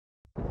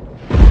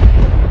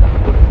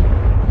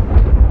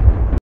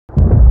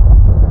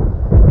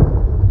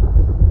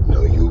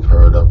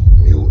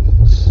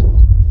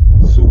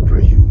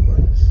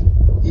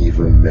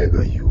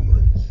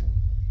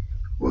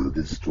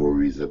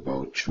stories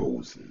about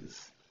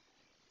chosens,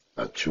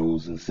 a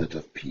chosen set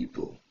of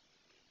people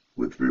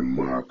with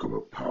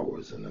remarkable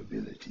powers and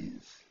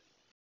abilities.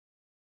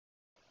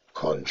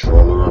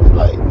 Controller of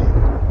lightning,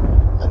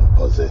 and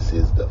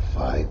possesses the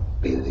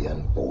 5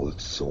 billion-bolt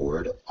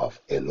sword of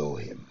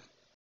Elohim.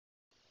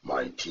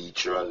 My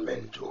teacher and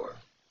mentor,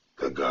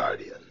 the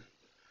Guardian,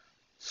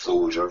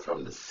 soldier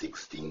from the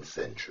 16th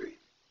century.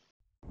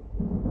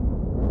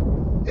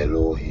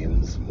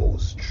 Elohim's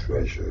most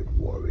treasured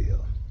warrior.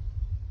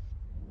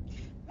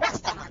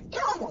 Rastaman,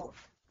 don't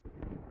move.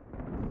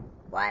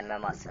 Why me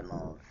must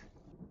move?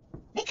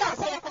 Because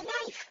I have a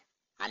knife.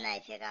 A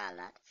knife you call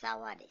that? So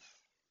what is?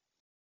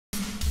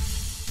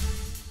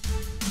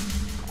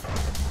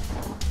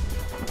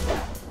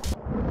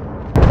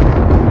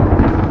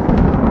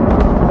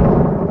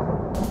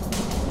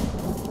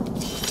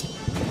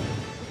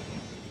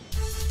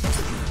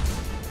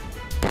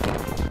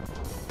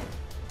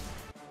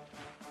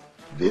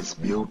 This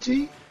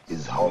beauty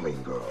is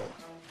Humming Girl.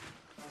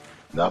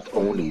 Not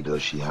only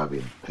does she have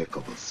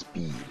impeccable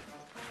speed,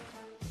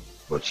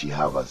 but she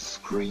have a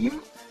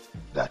scream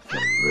that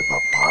can rip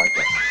apart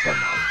a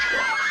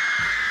semi-truck.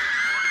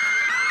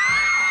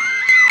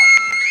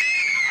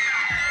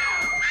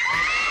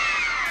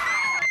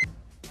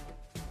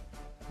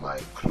 My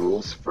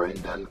close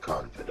friend and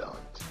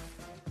confidant.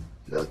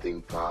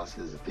 Nothing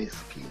passes this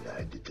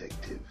keen-eyed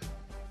detective.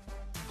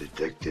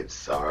 Detective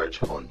Sarge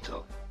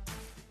Hunter,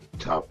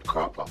 top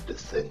cop of the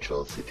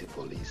Central City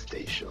Police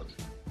Station.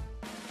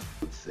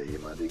 Would say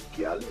him a the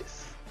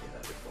gallus in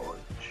the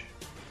bunch.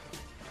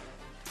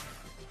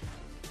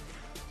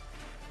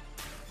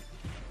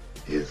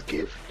 His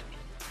gift?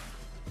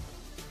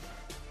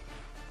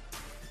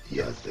 He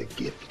has the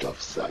gift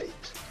of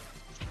sight.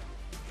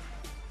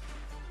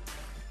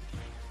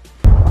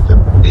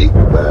 The big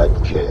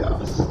bad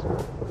chaos.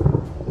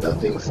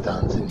 Nothing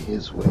stands in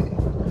his way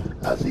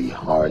as he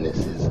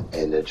harnesses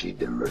energy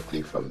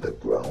directly from the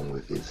ground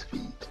with his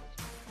feet.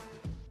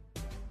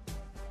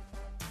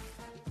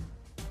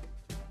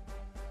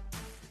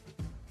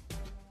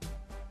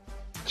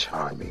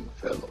 Charming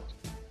fellow.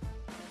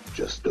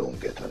 Just don't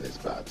get on his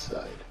bad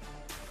side.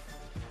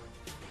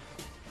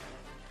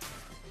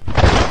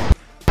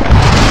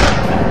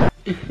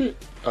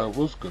 I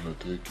was gonna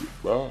take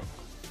it back.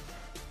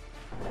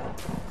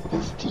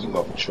 This team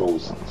of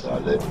chosens are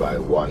led by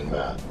one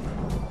man,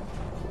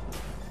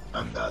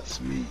 and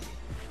that's me.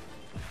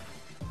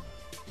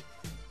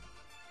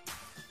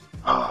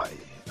 I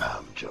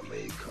am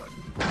Jamaican.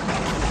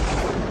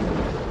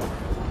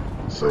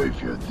 So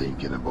if you're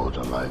thinking about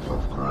a life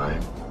of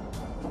crime,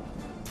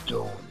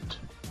 don't.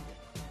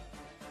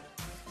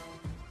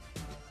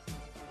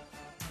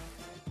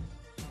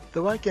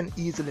 Though I can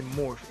easily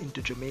morph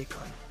into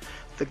Jamaican,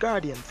 the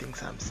Guardian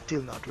thinks I'm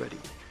still not ready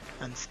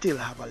and still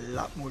have a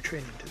lot more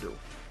training to do.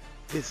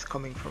 This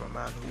coming from a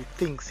man who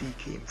thinks he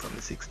came from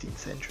the 16th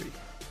century.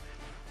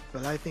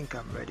 Well, I think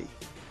I'm ready.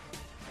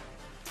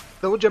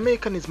 Though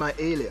Jamaican is my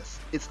alias,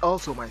 it's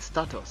also my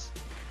status.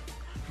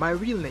 My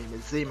real name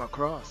is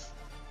Chross.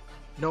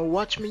 Now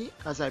watch me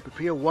as I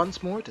prepare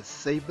once more to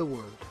save the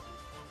world.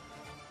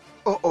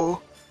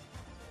 Uh-oh!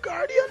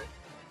 Guardian?